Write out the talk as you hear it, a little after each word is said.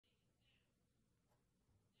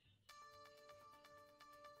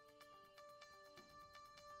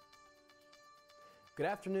Good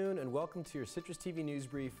afternoon and welcome to your Citrus TV News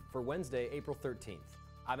Brief for Wednesday, April 13th.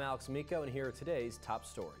 I'm Alex Amico and here are today's top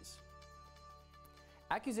stories.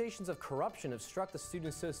 Accusations of corruption have struck the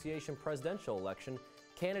Student Association presidential election.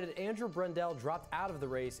 Candidate Andrew Brendel dropped out of the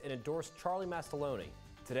race and endorsed Charlie Mastelloni.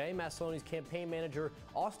 Today, Mastelloni's campaign manager,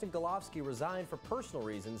 Austin Golofsky, resigned for personal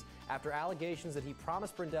reasons after allegations that he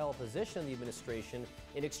promised Brendel a position in the administration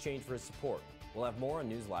in exchange for his support. We'll have more on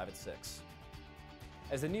News Live at 6.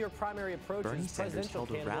 As the New York primary approaches, presidential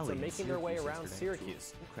candidates are making their way around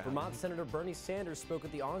Syracuse. Vermont Senator Bernie Sanders spoke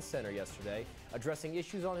at the On Center yesterday, addressing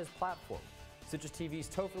issues on his platform. Citrus TV's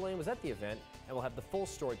Topher Lane was at the event, and we'll have the full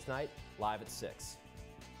story tonight, live at 6.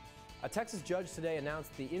 A Texas judge today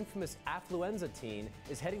announced the infamous affluenza teen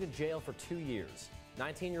is heading to jail for 2 years.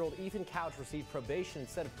 19-year-old Ethan Couch received probation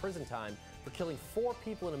instead of prison time for killing 4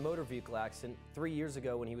 people in a motor vehicle accident 3 years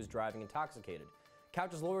ago when he was driving intoxicated.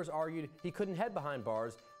 Couch's lawyers argued he couldn't head behind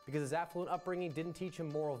bars because his affluent upbringing didn't teach him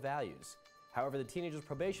moral values. However, the teenager's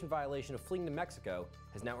probation violation of fleeing to Mexico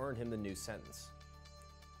has now earned him the new sentence.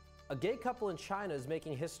 A gay couple in China is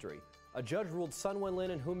making history. A judge ruled Sun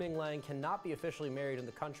Wenlin and Hu Minglang cannot be officially married in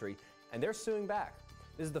the country, and they're suing back.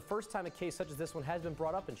 This is the first time a case such as this one has been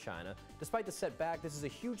brought up in China. Despite the setback, this is a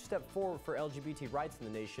huge step forward for LGBT rights in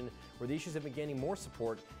the nation, where the issues have been gaining more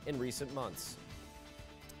support in recent months.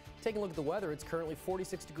 Taking a look at the weather, it's currently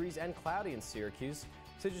 46 degrees and cloudy in Syracuse.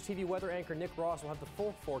 Citrus TV weather anchor Nick Ross will have the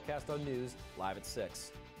full forecast on News live at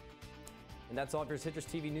 6. And that's all for your Citrus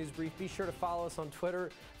TV News Brief. Be sure to follow us on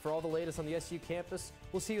Twitter for all the latest on the SU campus.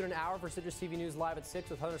 We'll see you in an hour for Citrus TV News live at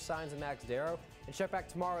 6 with Hunter Sines and Max Darrow. And check back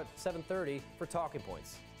tomorrow at 7:30 for Talking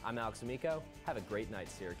Points. I'm Alex Amico. Have a great night,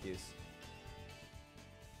 Syracuse.